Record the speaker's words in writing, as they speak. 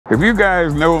If you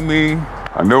guys know me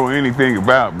or know anything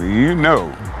about me, you know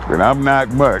that I'm not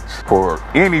much for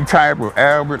any type of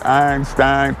Albert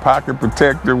Einstein pocket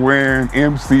protector wearing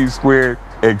MC squared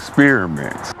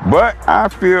experiments. But I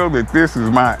feel that this is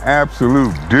my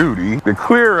absolute duty to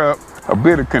clear up a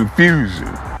bit of confusion.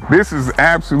 This is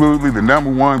absolutely the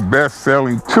 #1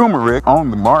 best-selling turmeric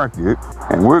on the market,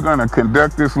 and we're going to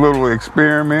conduct this little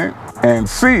experiment and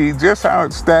see just how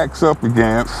it stacks up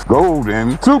against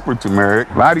Golden Super Turmeric.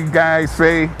 A lot of you guys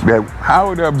say that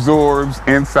how it absorbs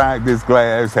inside this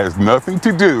glass has nothing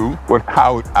to do with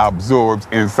how it absorbs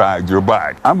inside your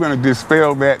body. I'm going to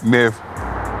dispel that myth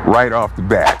right off the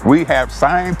bat. We have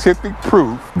scientific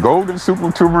proof Golden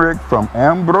Super Turmeric from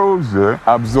Ambrosia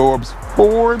absorbs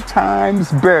 4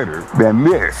 times better than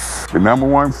this. The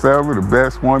 #1 seller, the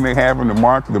best one they have in the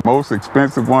market, the most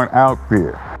expensive one out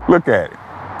there. Look at it.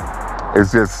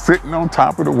 It's just sitting on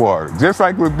top of the water, just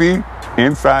like it would be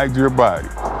inside your body.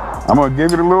 I'm gonna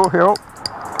give it a little help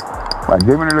by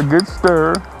giving it a good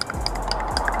stir.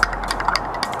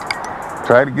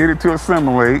 Try to get it to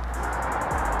assimilate.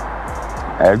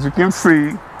 As you can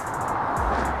see,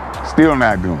 still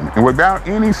not doing it. And without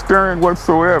any stirring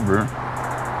whatsoever,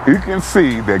 you can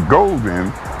see that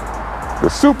Golden, the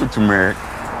Super Turmeric,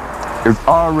 is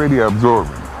already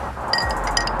absorbing.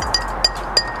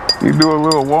 You do a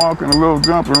little walking, a little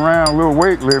jumping around, a little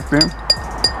weightlifting.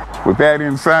 With that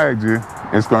inside you,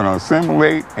 it's going to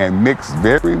assimilate and mix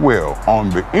very well on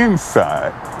the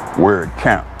inside where it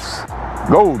counts.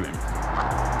 Golden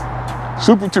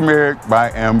Super Turmeric by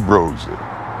Ambrosia.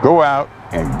 Go out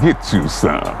and get you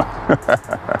some.